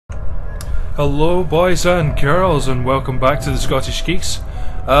Hello boys and girls, and welcome back to the Scottish Geeks.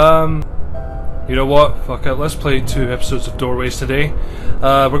 You know what, fuck it, let's play 2 episodes of Doorways today.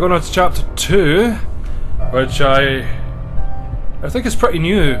 We're going on to chapter 2, which I think is pretty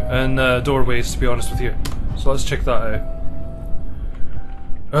new in Doorways, to be honest with you. So let's check that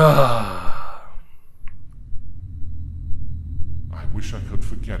out. I wish I could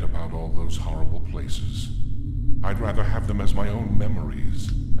forget about all those horrible places. I'd rather have them as my own memories,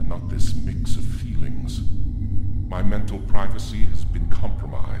 and not this mix of feelings. My mental privacy has been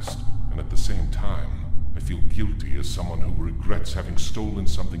compromised, and at the same time, I feel guilty as someone who regrets having stolen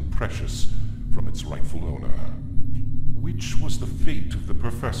something precious from its rightful owner. Which was the fate of the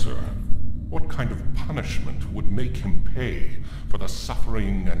professor? What kind of punishment would make him pay for the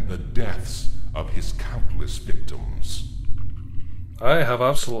suffering and the deaths of his countless victims? I have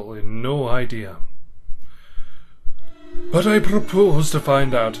absolutely no idea. But I propose to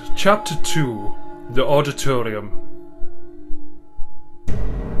find out. Chapter 2, The Auditorium.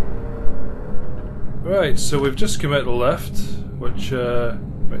 Right, so we've just come out the left, which,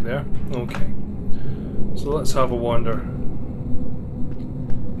 right there. Okay. So let's have a wander.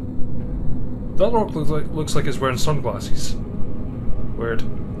 That rock looks like it's wearing sunglasses. Weird.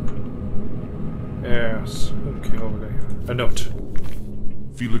 Yes. Okay, over there. A note.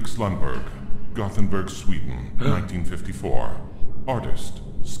 Felix Lundberg, Gothenburg, Sweden, 1954. Artist,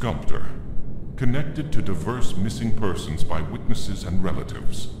 sculptor. Connected to diverse missing persons by witnesses and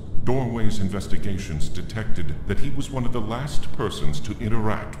relatives. Doorway's investigations detected that he was one of the last persons to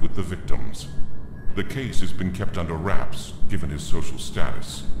interact with the victims. The case has been kept under wraps, given his social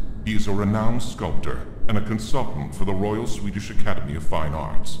status. He is a renowned sculptor and a consultant for the Royal Swedish Academy of Fine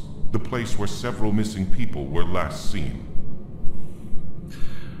Arts, the place where several missing people were last seen.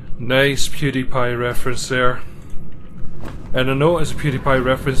 Nice PewDiePie reference there. And I know it's a PewDiePie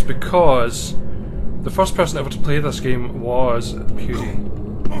reference because the first person ever to play this game was Pewdie.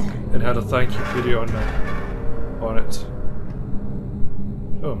 It had a thank you video on it.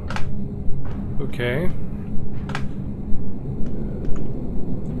 Oh. Okay.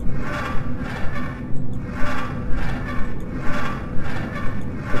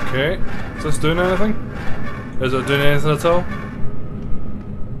 Okay. Is this doing anything? Is it doing anything at all?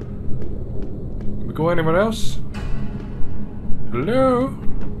 Can we go anywhere else? Hello?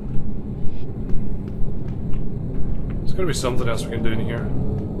 There's gotta be something else we can do in here.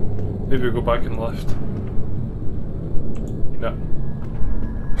 Maybe we'll go back and left. No.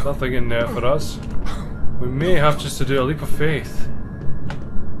 Nothing in there for us. We may have just to do a leap of faith.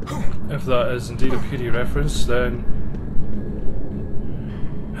 If that is indeed a PD reference, then...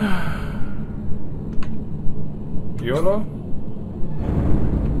 YOLO?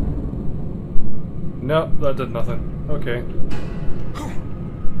 No, that did nothing. Okay.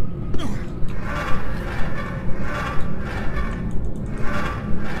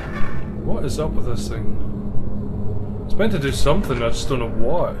 What is up with this thing? It's meant to do something, I just don't know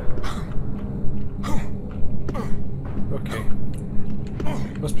what. Okay.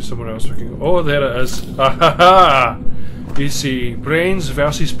 Must be somewhere else we can go. Oh, there it is. Ha ha ha! You see, brains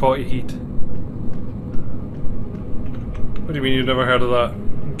versus potty heat. What do you mean you've never heard of that?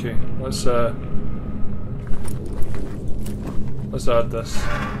 Okay, let's add this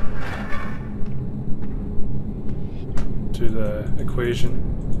to the equation.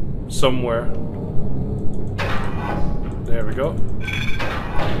 Somewhere. There we go.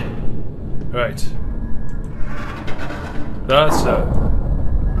 Right. That's it.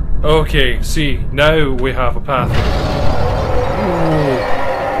 Okay, see, now we have a path.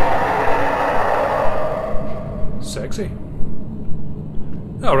 Ooh. Sexy.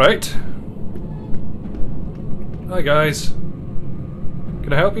 Alright. Hi guys.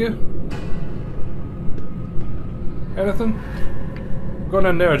 Can I help you? Anything? Going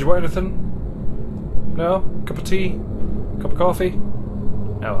in there, do you want anything? No? Cup of tea? Cup of coffee?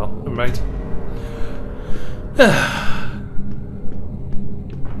 Oh well, never mind.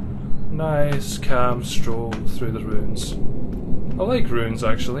 Nice, calm stroll through the ruins. I like ruins,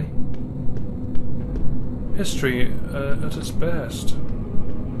 actually. History at its best.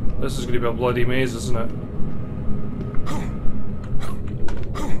 This is going to be a bloody maze, isn't it?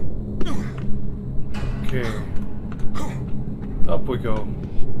 Okay. Up we go.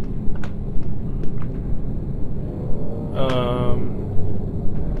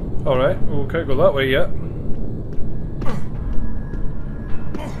 Alright, we can't go that way yet.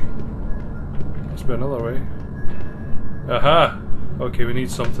 Must be another way. Aha! Okay, we need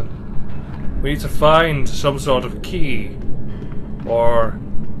something. We need to find some sort of key. Or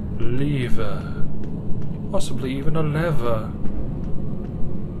lever. Possibly even a lever.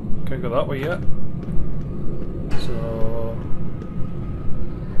 Can't go that way yet. So...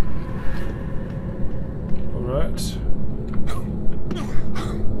 Alright.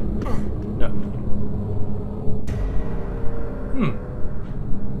 No.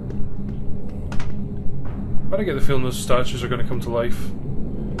 Why do I get the feeling those statues are going to come to life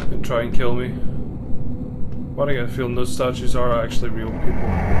and try and kill me? Why do I get the feeling those statues are actually real people?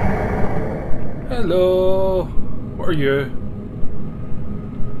 Hello! What are you?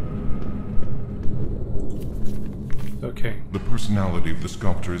 Okay. The personality of the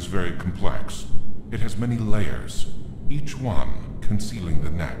sculptor is very complex. It has many layers, each one concealing the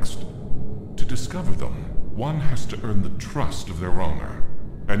next. To discover them, one has to earn the trust of their owner,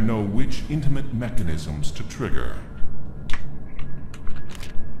 and know which intimate mechanisms to trigger.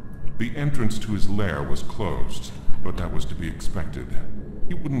 The entrance to his lair was closed, but that was to be expected.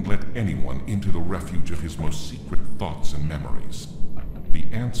 He wouldn't let anyone into the refuge of his most secret thoughts and memories. The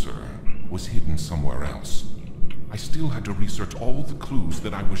answer was hidden somewhere else. I still had to research all the clues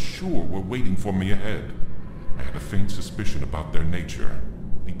that I was sure were waiting for me ahead. I had a faint suspicion about their nature.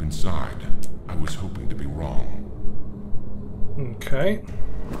 Deep inside, I was hoping to be wrong. Okay.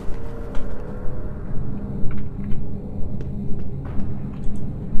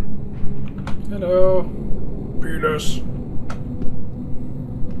 Hello, penis.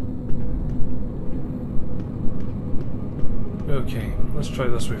 Okay, let's try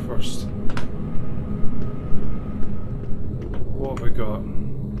this way first. What have we got?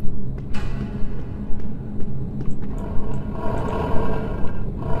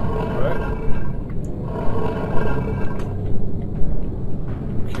 Right.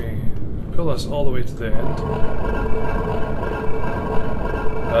 Okay, pull us all the way to the end.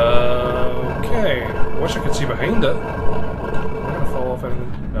 Okay, wish I could see behind it. Am I gonna fall off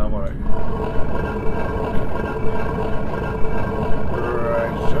anything? No, I'm alright.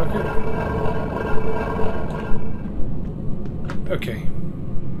 Okay.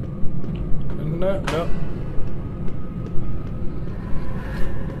 No, no.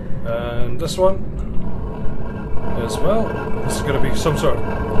 And this one as well. This is going to be some sort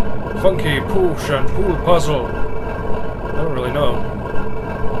of funky push and pull puzzle. I don't really know.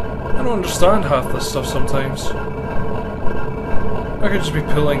 I don't understand half this stuff sometimes. I could just be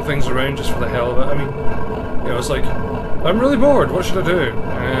pulling things around just for the hell of it. I mean, you know, it's like, I'm really bored, what should I do?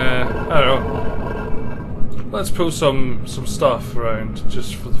 I don't know. Let's pull some stuff around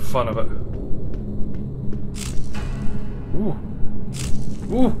just for the fun of it. Ooh.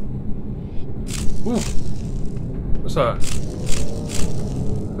 Ooh. Ooh. What's that?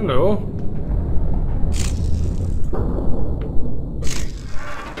 Hello. Okay.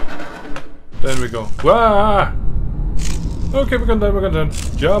 Down we go. Wah! Okay, we're going down, we're going down.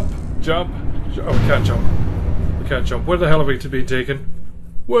 Jump, jump, jump. Oh, we can't jump. We can't jump. Where the hell are we to be taken?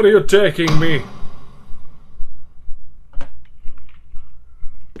 Where are you taking me?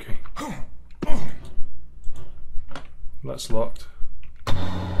 That's locked.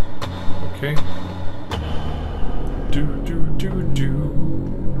 Okay. Do.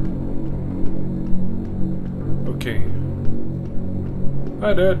 Okay.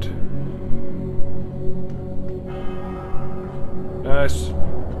 I did. Nice.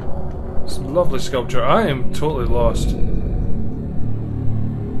 It's a lovely sculpture. I am totally lost.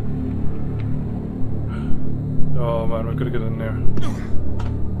 Oh man, we're gonna get in there.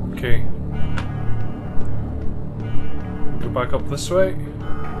 Okay. Go back up this way.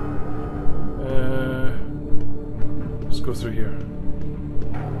 Let's go through here.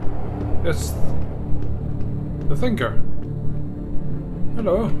 It's the thinker.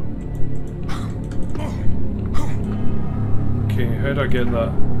 Hello. Okay, how do I get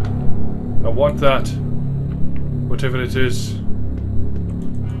that? I want that. Whatever it is.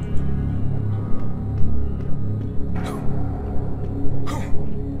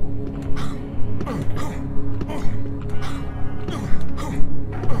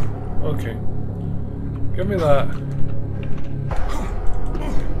 Okay. Give me that.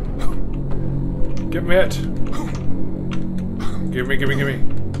 Give me it. Give me.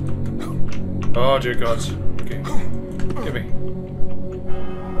 Oh dear gods. Okay. Give me.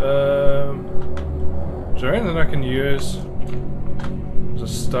 Is there anything I can use? Is a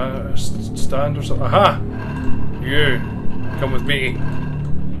stand or something? Aha! You! Come with me.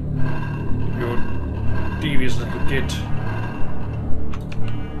 You devious little git.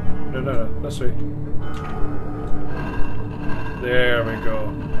 No, this way. There we go.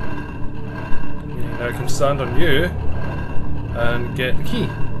 Now I can stand on you and get the key.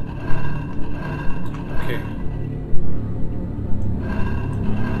 Okay.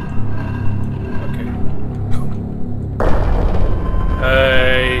 Okay.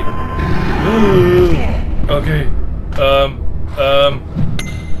 Hey.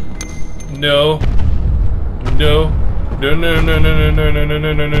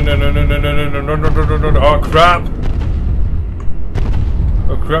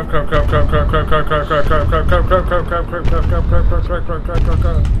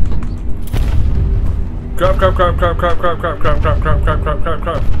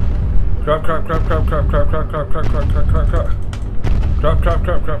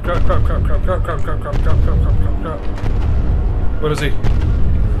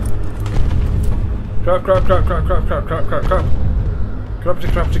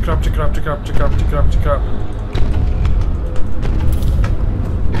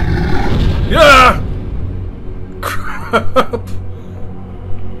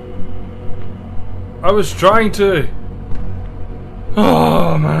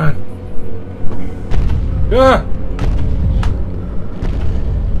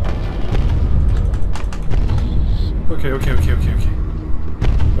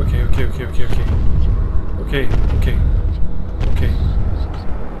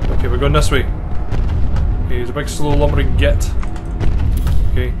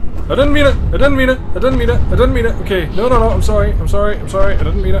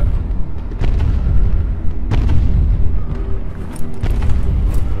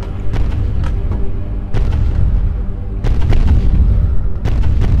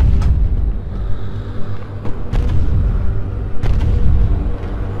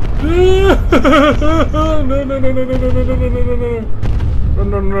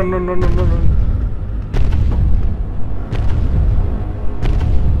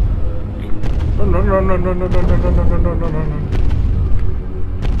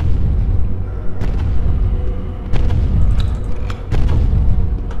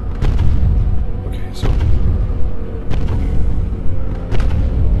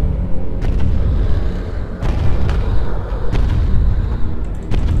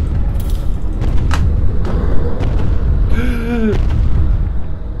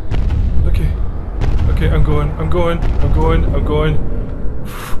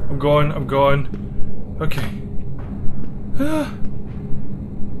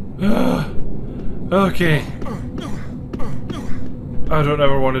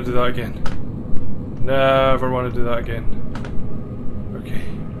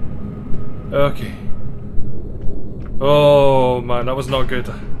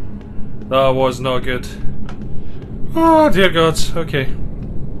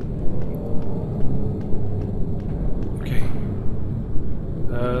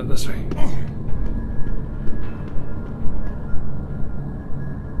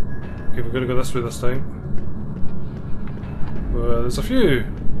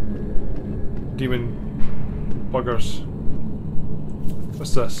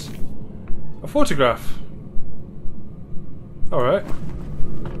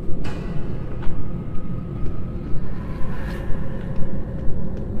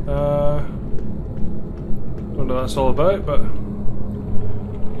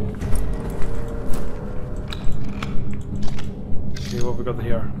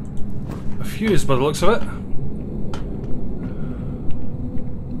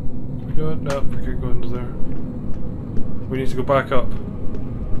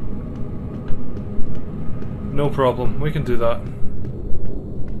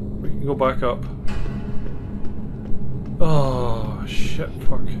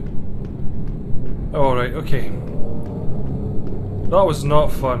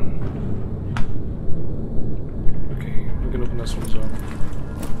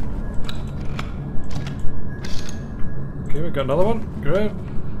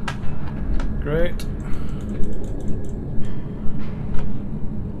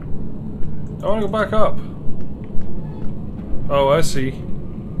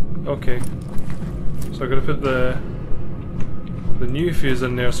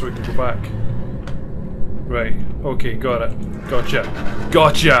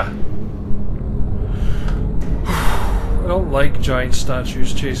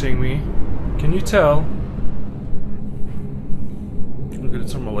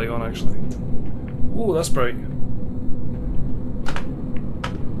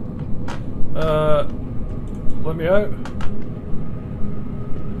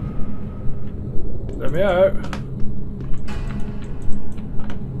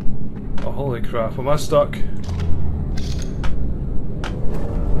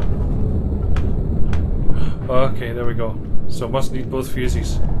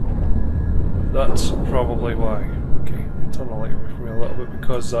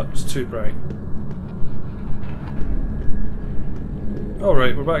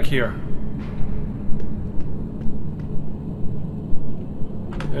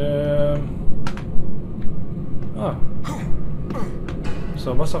 Oh.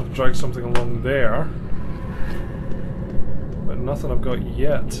 So I must have dragged something along there. But nothing I've got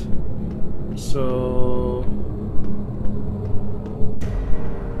yet. So...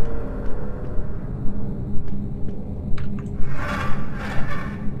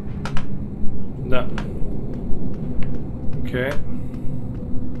 no. Okay.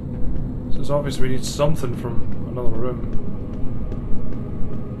 So it's obvious we need something from another room.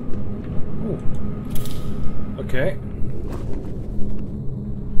 Ooh. Okay.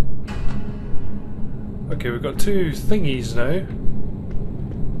 Okay, we've got two thingies now.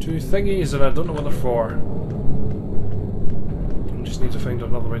 Two thingies, and I don't know what they're for. I just need to find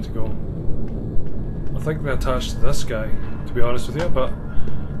another way to go. I think they're attached to this guy, to be honest with you, but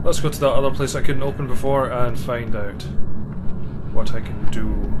let's go to that other place I couldn't open before and find out what I can do.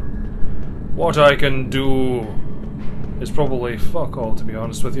 What I can do is probably fuck all, to be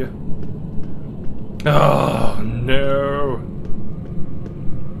honest with you. Oh, no.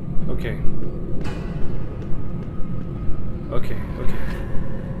 Okay. Okay, okay.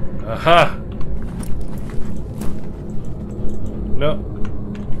 Aha! No.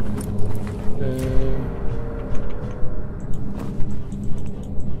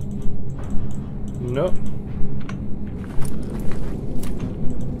 No.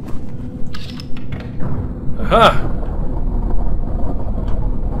 Aha!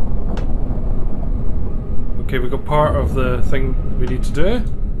 Okay, we got part of the thing we need to do.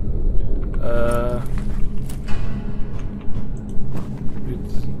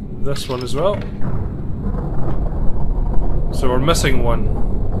 This one as well. So we're missing one.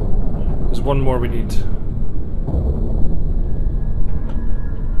 There's one more we need.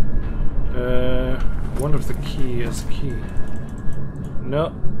 I wonder if the key is the key.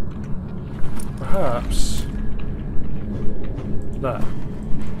 No. Perhaps that.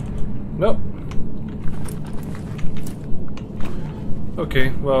 Nope. Okay,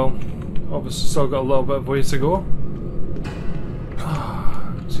 well, obviously still got a little bit of ways to go.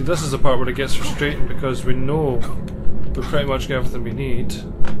 See, this is the part where it gets frustrating because we know we pretty much got everything we need.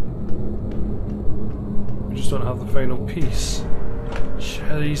 We just don't have the final piece.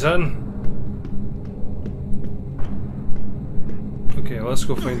 Treason! Okay, let's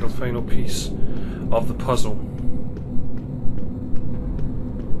go find the final piece of the puzzle.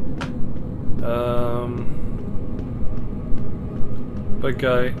 Big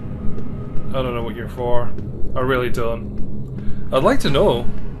guy, I don't know what you're for. I really don't. I'd like to know.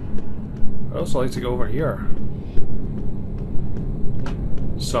 I'd also like to go over here.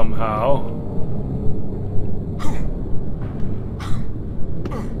 Somehow.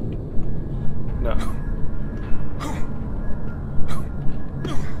 No.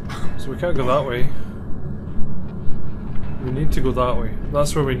 So we can't go that way. We need to go that way.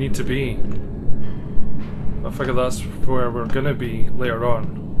 That's where we need to be. I figure that's where we're gonna be later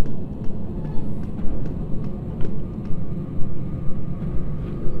on.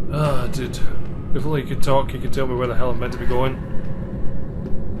 Ah, dude. If only you could talk, you could tell me where the hell I'm meant to be going.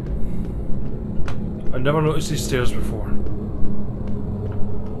 I've never noticed these stairs before.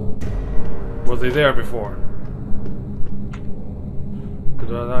 Were they there before? Or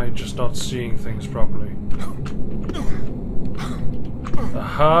am I just not seeing things properly?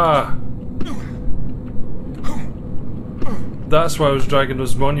 Aha! That's why I was dragging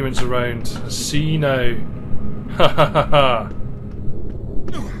those monuments around. I see now. Ha ha ha ha!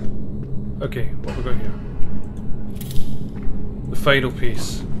 Okay, what have we got here? The final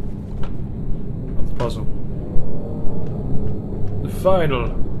piece of the puzzle. The final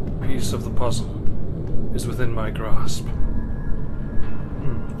piece of the puzzle is within my grasp.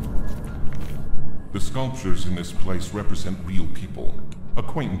 The sculptures in this place represent real people,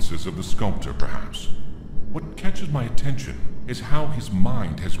 acquaintances of the sculptor perhaps. What catches my attention is how his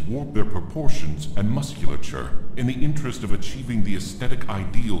mind has warped their proportions and musculature in the interest of achieving the aesthetic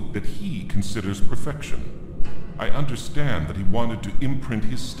ideal that he considers perfection. I understand that he wanted to imprint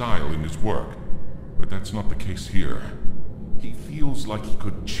his style in his work, but that's not the case here. He feels like he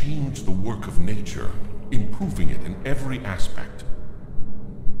could change the work of nature, improving it in every aspect.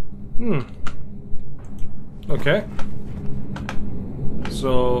 Okay.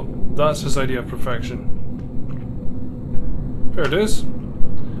 So, that's his idea of perfection. There it is.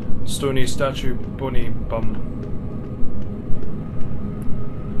 Stony statue, bony bum.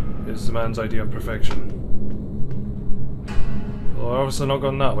 Is the man's idea of perfection. Well, we're obviously not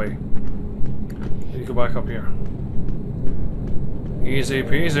going that way. You go back up here. Easy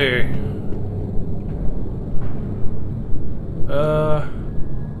peasy.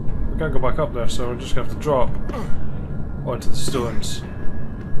 We can't go back up there, so we're just gonna have to drop onto the stones.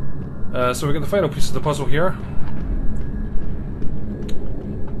 So we get the final piece of the puzzle here.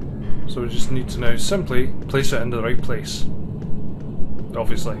 So we just need to now simply place it into the right place.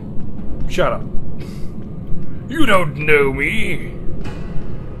 Obviously. Shut up. You don't know me!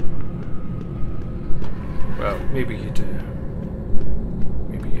 Well, maybe you do.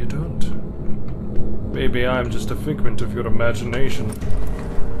 Maybe you don't. Maybe I'm just a figment of your imagination.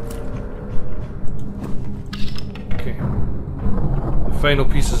 Okay. The final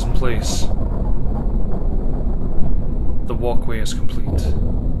piece is in place. The walkway is complete.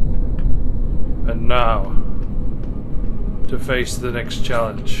 And now, to face the next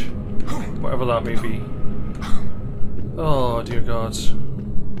challenge, whatever that may be. Oh, dear gods.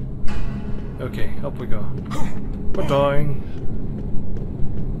 Okay, up we go. We're dying.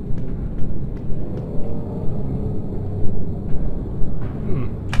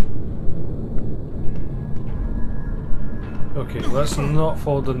 Okay, let's not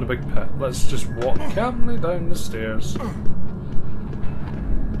fall down the big pit. Let's just walk calmly down the stairs.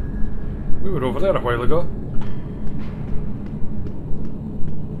 We were over there a while ago.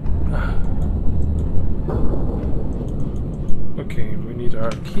 Okay, we need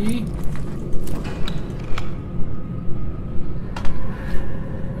our key.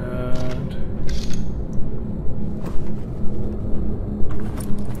 And...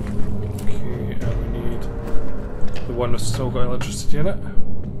 okay, and we need the one that's still got electricity in it.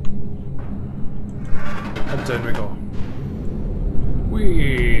 And down we go.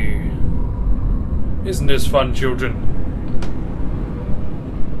 Whee! Isn't this fun, children?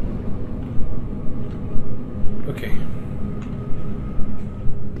 Okay.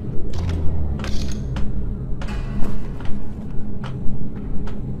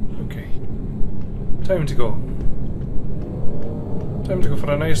 Time to go. Time to go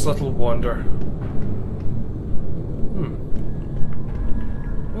for a nice little wander.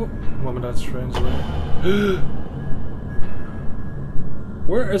 Oh, Mum and Dad's friends away.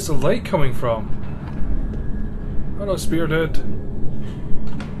 Where is the light coming from? Hello, Spearhead.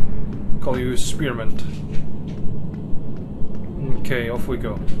 Call you Spearmint. Okay, off we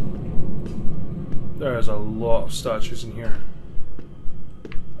go. There's a lot of statues in here.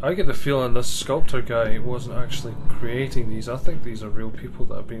 I get the feeling this sculptor guy wasn't actually creating these. I think these are real people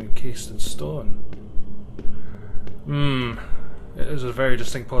that have been encased in stone. It is a very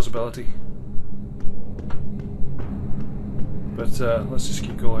distinct possibility. But let's just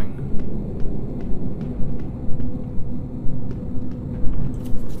keep going.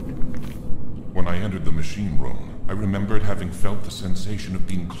 When I entered the machine room, I remembered having felt the sensation of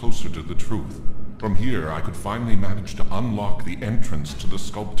being closer to the truth. From here, I could finally manage to unlock the entrance to the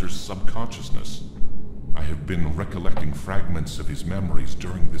sculptor's subconsciousness. I have been recollecting fragments of his memories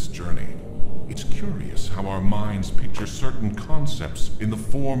during this journey. It's curious how our minds picture certain concepts in the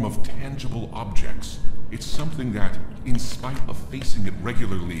form of tangible objects. It's something that, in spite of facing it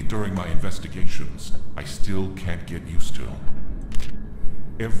regularly during my investigations, I still can't get used to.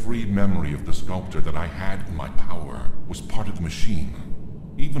 Every memory of the sculptor that I had in my power was part of the machine.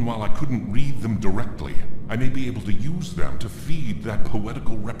 Even while I couldn't read them directly, I may be able to use them to feed that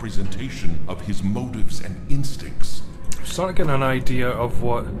poetical representation of his motives and instincts. I'm starting to get an idea of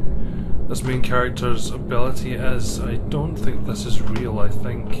what this main character's ability is. I don't think this is real. I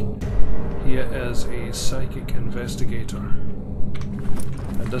think he is a psychic investigator.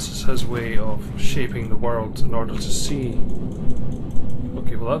 And this is his way of shaping the world in order to see.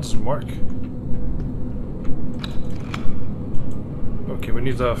 Okay, well that doesn't work. Okay, we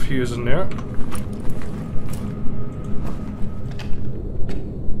need a fuse in there.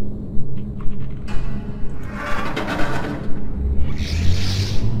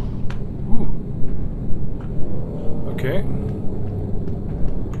 Ooh. Okay.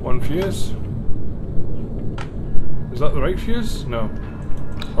 One fuse. Is that the right fuse? No.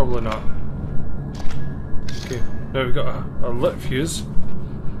 Probably not. Okay, now we've got a lit fuse.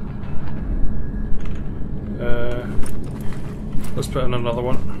 Let's put in another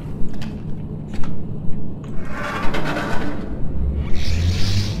one.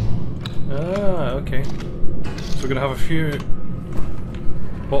 Ah, okay. So we're going to have a few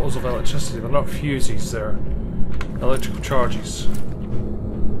bottles of electricity. They're not fuses, they're electrical charges.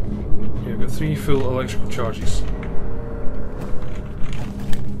 Yeah, we've got 3 full electrical charges.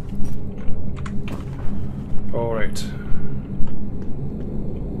 Alright.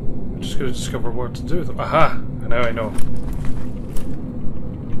 I'm just going to discover what to do with them. Aha! Now I know.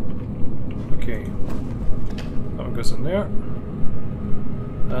 Okay. That one goes in there.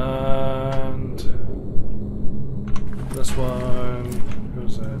 And this one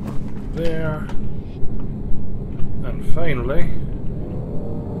goes in there. And finally,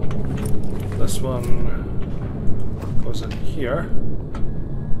 This one goes in here.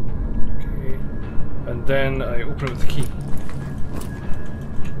 Okay. And then I open it with the key.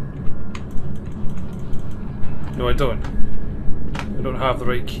 No, I don't. I don't have the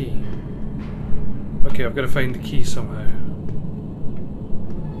right key. Okay, I've got to find the key somehow.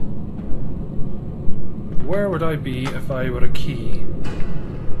 Where would I be if I were a key?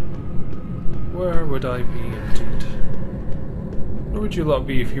 Where would I be indeed? Where would you lot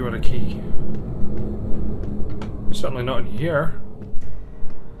be if you were a key? Certainly not in here.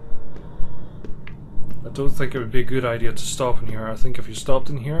 I don't think it would be a good idea to stop in here. I think if you stopped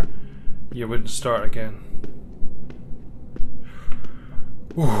in here, you wouldn't start again.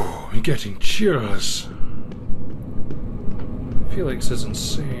 Ooh, I'm getting chills. Felix is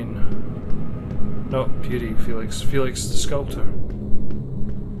insane. Not Felix. Felix the sculptor.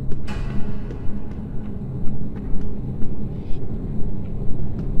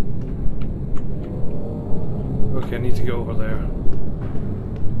 Okay, I need to go over there.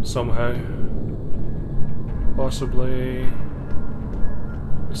 Somehow. Possibly.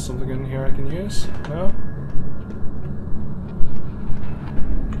 There's something in here I can use? No?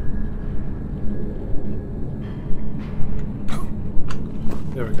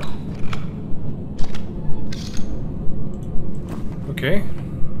 There we go. Okay.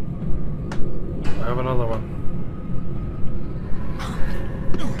 I have another one.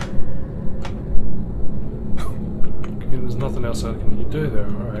 Okay, there's nothing else I can do there.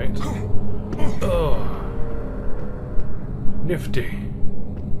 Alright. Oh. Nifty.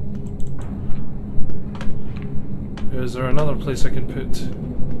 Is there another place I can put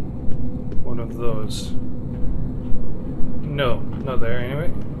one of those? No, not there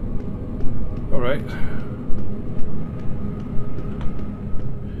anyway. Alright.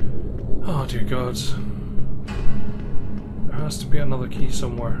 Oh dear gods. There has to be another key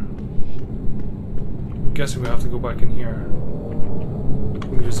somewhere. I'm guessing we have to go back in here.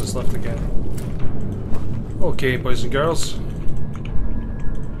 We can use this lift again. Okay, boys and girls.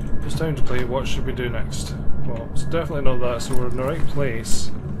 It's time to play What Should We Do Next? Well, it's definitely not that, so we're in the right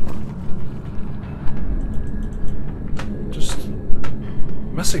place. Just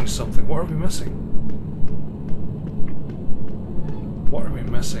missing something. What are we missing? What are we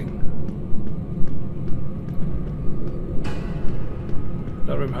missing?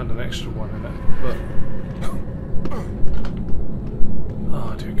 That room had an extra one in it, but...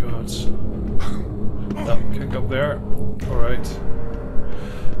 Oh dear gods. Oh, kick up there. Alright.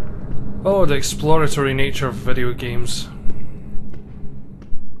 Oh, the exploratory nature of video games.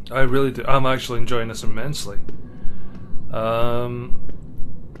 I really do. I'm actually enjoying this immensely.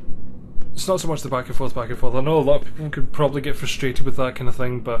 It's not so much the back and forth. I know a lot of people could probably get frustrated with that kind of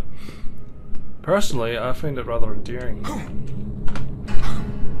thing, but personally, I find it rather endearing.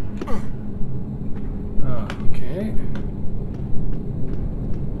 Okay.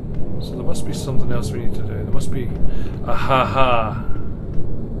 So there must be something else we need to do. There must be... Ahaha!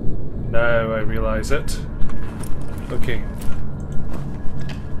 Now I realise it. Okay.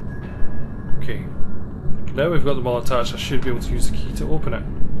 Okay. Now we've got them all attached, I should be able to use the key to open it.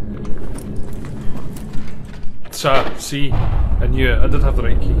 See? I knew it. I did have the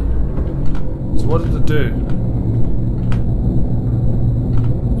right key. So what did it do?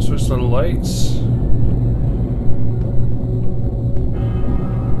 Switch the lights.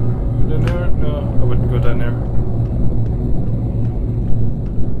 Go down there? No, I wouldn't go down there.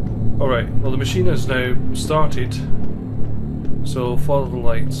 Alright, well the machine has now started. So follow the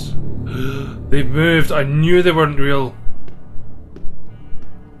lights. They've moved! I knew they weren't real!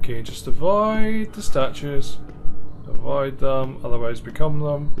 Okay, just avoid the statues. Avoid them, otherwise become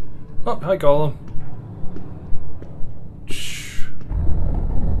them. Oh, hi Gollum. Shh.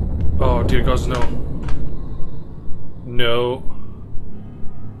 Oh dear gods, no. No.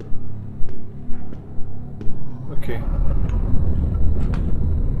 Okay.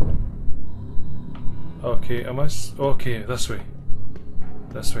 Okay, am I okay, this way.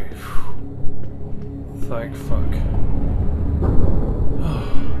 This way. Thank fuck.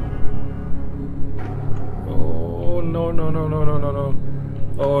 Oh no no no no no no no.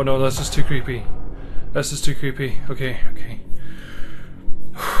 Oh no, this is too creepy. This is too creepy. Okay, okay.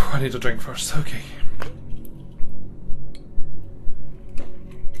 I need a drink first, okay.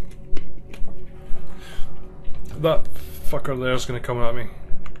 That fucker there's gonna come at me.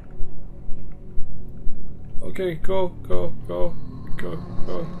 Okay, go, go, go, go,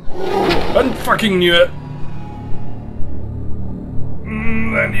 go. I fucking knew it!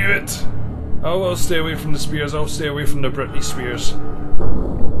 I knew it! I'll stay away from the spears, I'll stay away from the Britney Spears.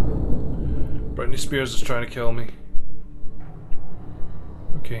 Britney Spears is trying to kill me.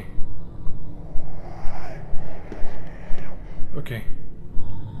 Okay. Okay.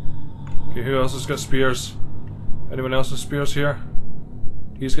 Okay, who else has got spears? Anyone else with spears here?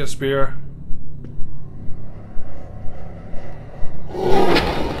 He's got a spear.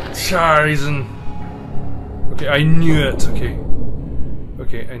 Charizon. Okay, I knew it. Okay.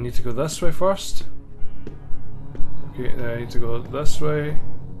 Okay, I need to go this way first. Okay, then I need to go this way.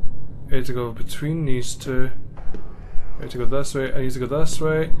 I need to go between these two. I need to go this way. I need to go this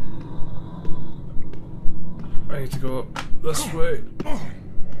way. I need to go this way.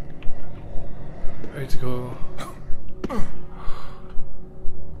 I need to go.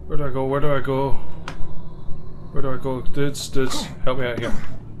 Where do I go? Where do I go? Where do I go? Dudes, dudes, help me out here.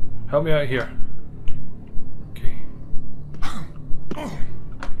 Help me out here. Okay.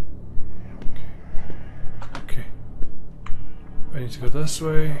 Okay. I need to go this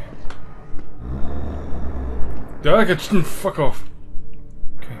way. I can fuck off.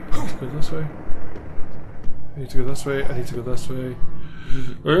 Okay, I need to go this way. I need to go this way. I need to go this way.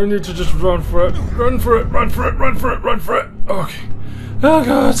 I need to just run for it. Run for it. Run for it. Run for it. Run for it. Okay. Oh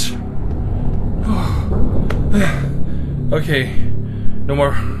god. Okay. No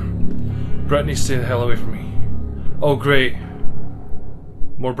more. Brittany, stay the hell away from me. Oh great.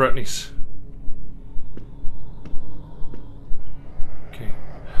 More Brittany's. Okay.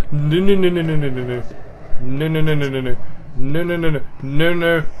 No no no no no no no no. No no no no no no. No no no no. No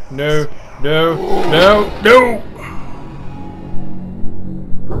no no no no no.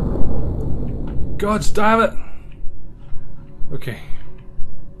 God damn it. Okay.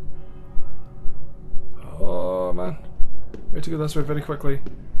 Oh man. We have to go this way very quickly.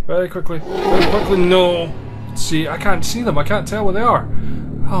 Very quickly. Very quickly. No. See, I can't see them. I can't tell where they are.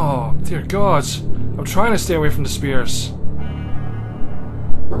 Oh, dear God. I'm trying to stay away from the spears.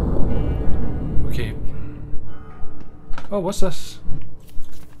 Okay. Oh, what's this?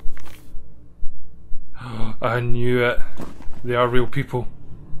 I knew it. They are real people.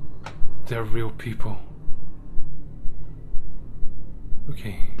 They're real people.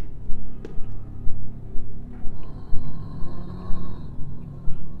 Okay.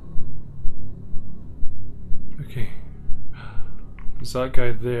 Okay. There's that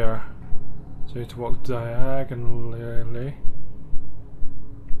guy there. So I need to walk diagonally.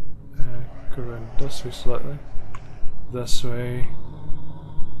 Go around this way slightly. This way.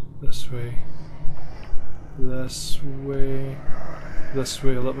 This way. This way. This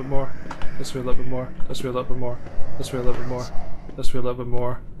way a little bit more. This way a little bit more. This way a little bit more. This way a little bit more. This way a little bit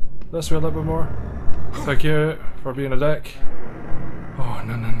more. This way a little bit more. Thank you for being a dick. Oh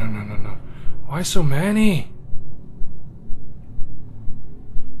no no no no no no. Why so many?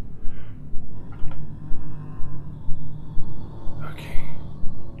 Okay.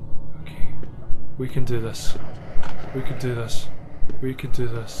 Okay. We can do this. We can do this. We can do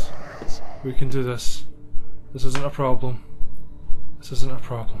this. We can do this. This isn't a problem. This isn't a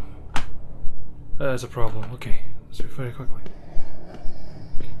problem. That is a problem. Okay. Let's do it very quickly.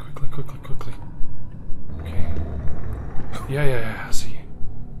 Okay, quickly, quickly, quickly. Okay. Yeah, yeah, yeah. I see you.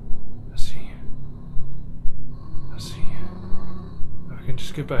 I see you. I see you. I can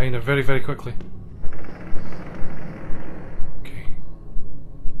just get behind her very, very quickly. Okay.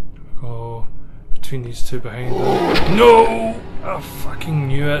 Go between these two behind them. No! I fucking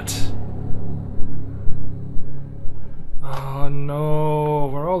knew it. Oh no,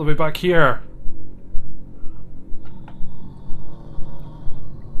 we're all the way back here.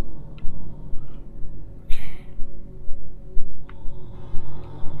 Okay.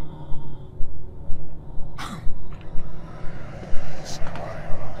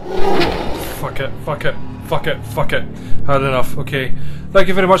 Fuck it, fuck it, fuck it, fuck it. Had enough, okay. Thank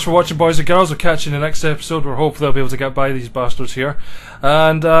you very much for watching, boys and girls. We'll catch you in the next episode where hopefully I'll be able to get by these bastards here.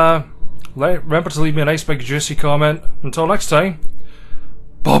 And, remember to leave me a nice big juicy comment. Until next time,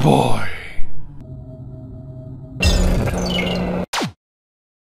 bye bye.